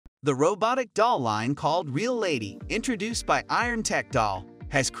The robotic doll line called Real Lady, introduced by Iron Tech Doll,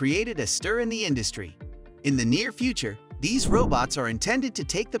 has created a stir in the industry. In the near future, these robots are intended to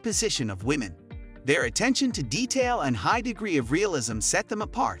take the position of women. Their attention to detail and high degree of realism set them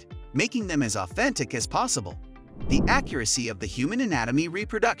apart, making them as authentic as possible. The accuracy of the human anatomy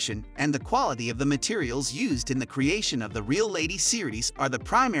reproduction and the quality of the materials used in the creation of the Real Lady series are the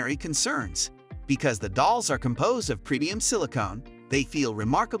primary concerns. Because the dolls are composed of premium silicone, they feel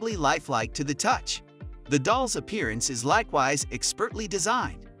remarkably lifelike to the touch. The doll's appearance is likewise expertly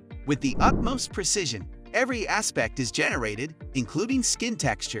designed. With the utmost precision, every aspect is generated, including skin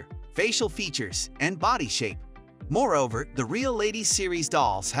texture, facial features, and body shape. Moreover, the Real Lady series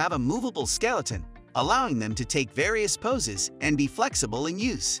dolls have a movable skeleton, allowing them to take various poses and be flexible in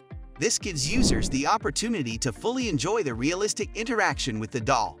use. This gives users the opportunity to fully enjoy the realistic interaction with the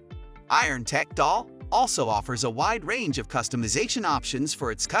doll. Iron Tech Doll also offers a wide range of customization options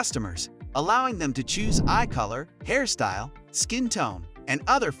for its customers, allowing them to choose eye color, hairstyle, skin tone, and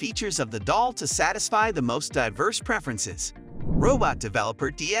other features of the doll to satisfy the most diverse preferences. Robot developer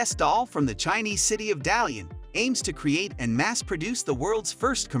DS Doll from the Chinese city of Dalian aims to create and mass-produce the world's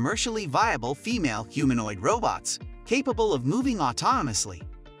first commercially viable female humanoid robots, capable of moving autonomously.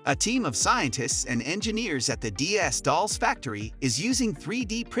 A team of scientists and engineers at the DS Doll's factory is using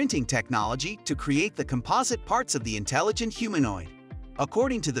 3D printing technology to create the composite parts of the intelligent humanoid.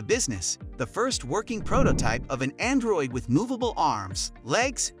 According to the business, the first working prototype of an android with movable arms,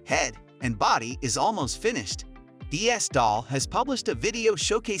 legs, head, and body is almost finished. DS Doll has published a video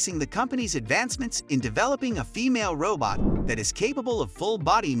showcasing the company's advancements in developing a female robot that is capable of full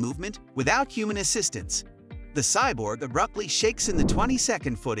body movement without human assistance. The cyborg abruptly shakes in the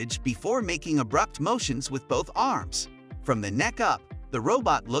 20-second footage before making abrupt motions with both arms. From the neck up, the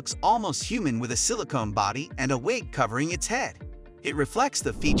robot looks almost human with a silicone body and a wig covering its head. It reflects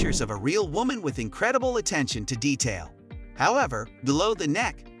the features of a real woman with incredible attention to detail. However, below the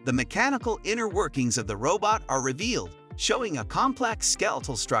neck, the mechanical inner workings of the robot are revealed, showing a complex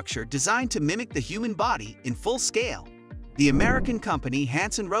skeletal structure designed to mimic the human body in full scale. The American company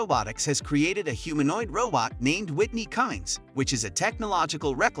Hanson Robotics has created a humanoid robot named Whitney Cummings, which is a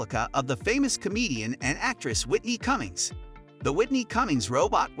technological replica of the famous comedian and actress Whitney Cummings. The Whitney Cummings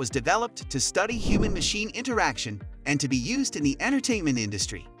robot was developed to study human-machine interaction and to be used in the entertainment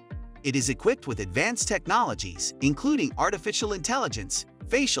industry. It is equipped with advanced technologies, including artificial intelligence,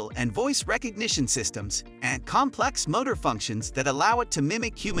 facial and voice recognition systems, and complex motor functions that allow it to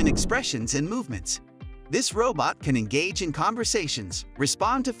mimic human expressions and movements. This robot can engage in conversations,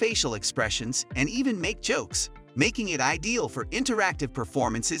 respond to facial expressions, and even make jokes, making it ideal for interactive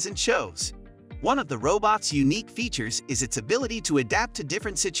performances and shows. One of the robot's unique features is its ability to adapt to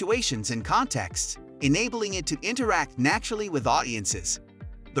different situations and contexts, enabling it to interact naturally with audiences.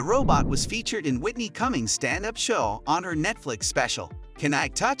 The robot was featured in Whitney Cummings' stand-up show on her Netflix special, Can I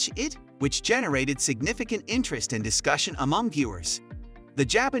Touch It?, which generated significant interest and discussion among viewers. The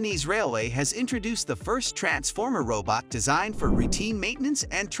Japanese railway has introduced the first transformer robot designed for routine maintenance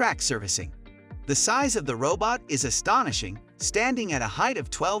and track servicing. The size of the robot is astonishing, standing at a height of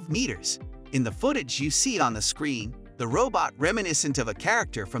 12 meters. In the footage you see on the screen, the robot, reminiscent of a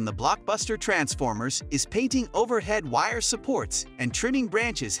character from the blockbuster Transformers, is painting overhead wire supports and trimming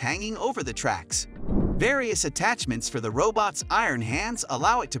branches hanging over the tracks. Various attachments for the robot's iron hands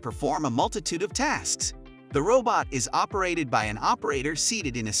allow it to perform a multitude of tasks. The robot is operated by an operator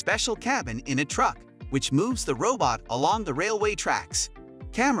seated in a special cabin in a truck, which moves the robot along the railway tracks.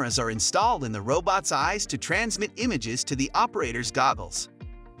 Cameras are installed in the robot's eyes to transmit images to the operator's goggles.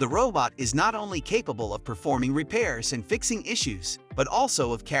 The robot is not only capable of performing repairs and fixing issues, but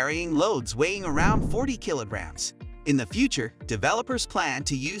also of carrying loads weighing around 40 kilograms. In the future, developers plan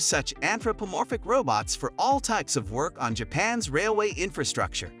to use such anthropomorphic robots for all types of work on Japan's railway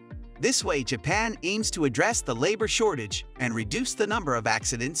infrastructure. This way, Japan aims to address the labor shortage and reduce the number of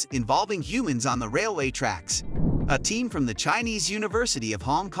accidents involving humans on the railway tracks. A team from the Chinese University of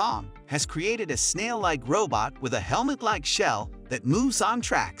Hong Kong has created a snail-like robot with a helmet-like shell that moves on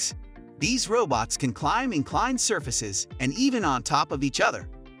tracks. These robots can climb inclined surfaces and even on top of each other.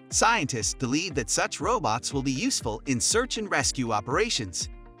 Scientists believe that such robots will be useful in search and rescue operations.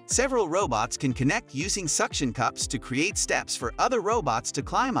 Several robots can connect using suction cups to create steps for other robots to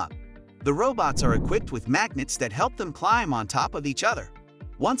climb up. The robots are equipped with magnets that help them climb on top of each other.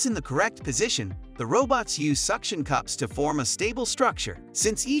 Once in the correct position, the robots use suction cups to form a stable structure.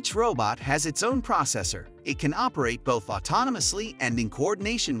 Since each robot has its own processor, it can operate both autonomously and in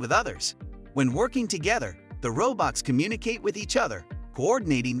coordination with others. When working together, the robots communicate with each other,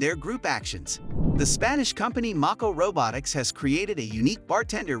 coordinating their group actions. The Spanish company Mako Robotics has created a unique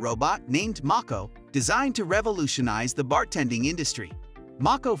bartender robot named Mako, designed to revolutionize the bartending industry.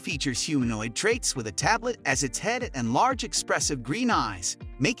 Mako features humanoid traits with a tablet as its head and large expressive green eyes,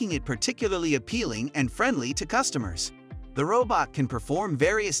 making it particularly appealing and friendly to customers. The robot can perform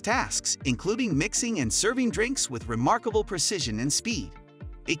various tasks, including mixing and serving drinks with remarkable precision and speed.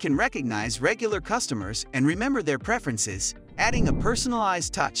 It can recognize regular customers and remember their preferences, adding a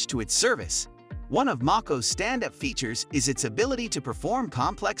personalized touch to its service. One of Mako's stand-up features is its ability to perform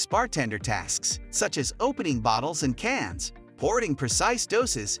complex bartender tasks, such as opening bottles and cans, pouring precise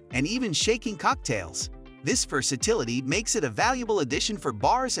doses, and even shaking cocktails. This versatility makes it a valuable addition for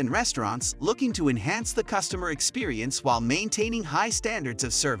bars and restaurants looking to enhance the customer experience while maintaining high standards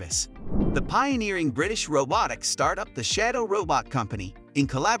of service. The pioneering British robotics startup the Shadow Robot Company, in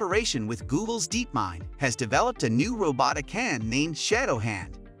collaboration with Google's DeepMind, has developed a new robotic hand named Shadow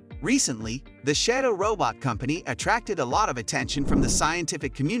Hand. Recently, the Shadow Robot Company attracted a lot of attention from the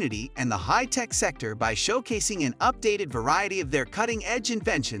scientific community and the high-tech sector by showcasing an updated variety of their cutting-edge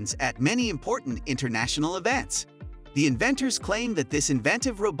inventions at many important international events. The inventors claim that this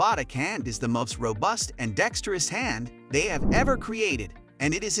inventive robotic hand is the most robust and dexterous hand they have ever created,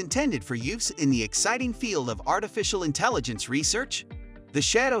 and it is intended for use in the exciting field of artificial intelligence research. The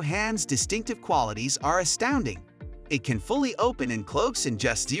Shadow Hand's distinctive qualities are astounding. It can fully open and close in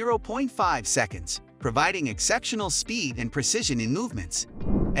just 0.5 seconds, providing exceptional speed and precision in movements.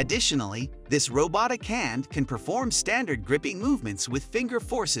 Additionally, this robotic hand can perform standard gripping movements with finger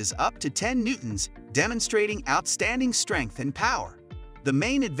forces up to 10 newtons, demonstrating outstanding strength and power. The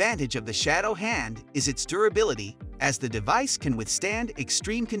main advantage of the Shadow Hand is its durability, as the device can withstand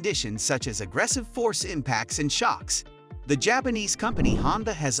extreme conditions such as aggressive force impacts and shocks. The Japanese company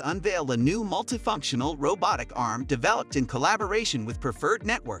Honda has unveiled a new multifunctional robotic arm developed in collaboration with Preferred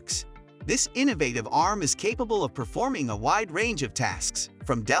Networks. This innovative arm is capable of performing a wide range of tasks,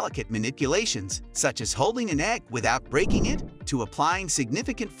 from delicate manipulations, such as holding an egg without breaking it, to applying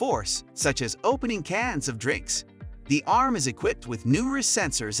significant force, such as opening cans of drinks. The arm is equipped with numerous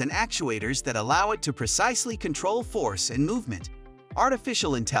sensors and actuators that allow it to precisely control force and movement.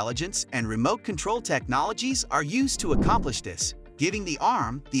 Artificial intelligence and remote control technologies are used to accomplish this, giving the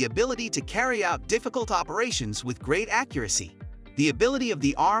arm the ability to carry out difficult operations with great accuracy. The ability of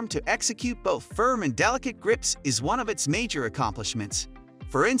the arm to execute both firm and delicate grips is one of its major accomplishments.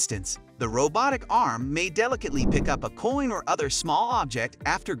 For instance, the robotic arm may delicately pick up a coin or other small object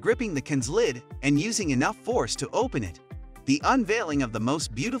after gripping the can's lid and using enough force to open it. The unveiling of the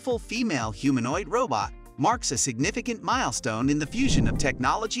most beautiful female humanoid robot marks a significant milestone in the fusion of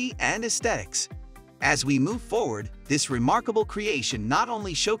technology and aesthetics. As we move forward, this remarkable creation not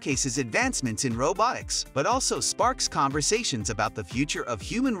only showcases advancements in robotics, but also sparks conversations about the future of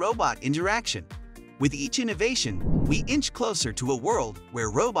human-robot interaction. With each innovation, we inch closer to a world where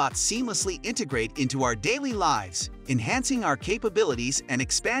robots seamlessly integrate into our daily lives, enhancing our capabilities and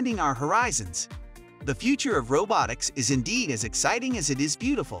expanding our horizons. The future of robotics is indeed as exciting as it is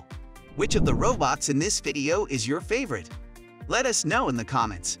beautiful. Which of the robots in this video is your favorite? Let us know in the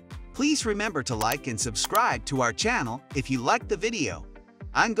comments. Please remember to like and subscribe to our channel if you liked the video.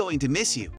 I'm going to miss you.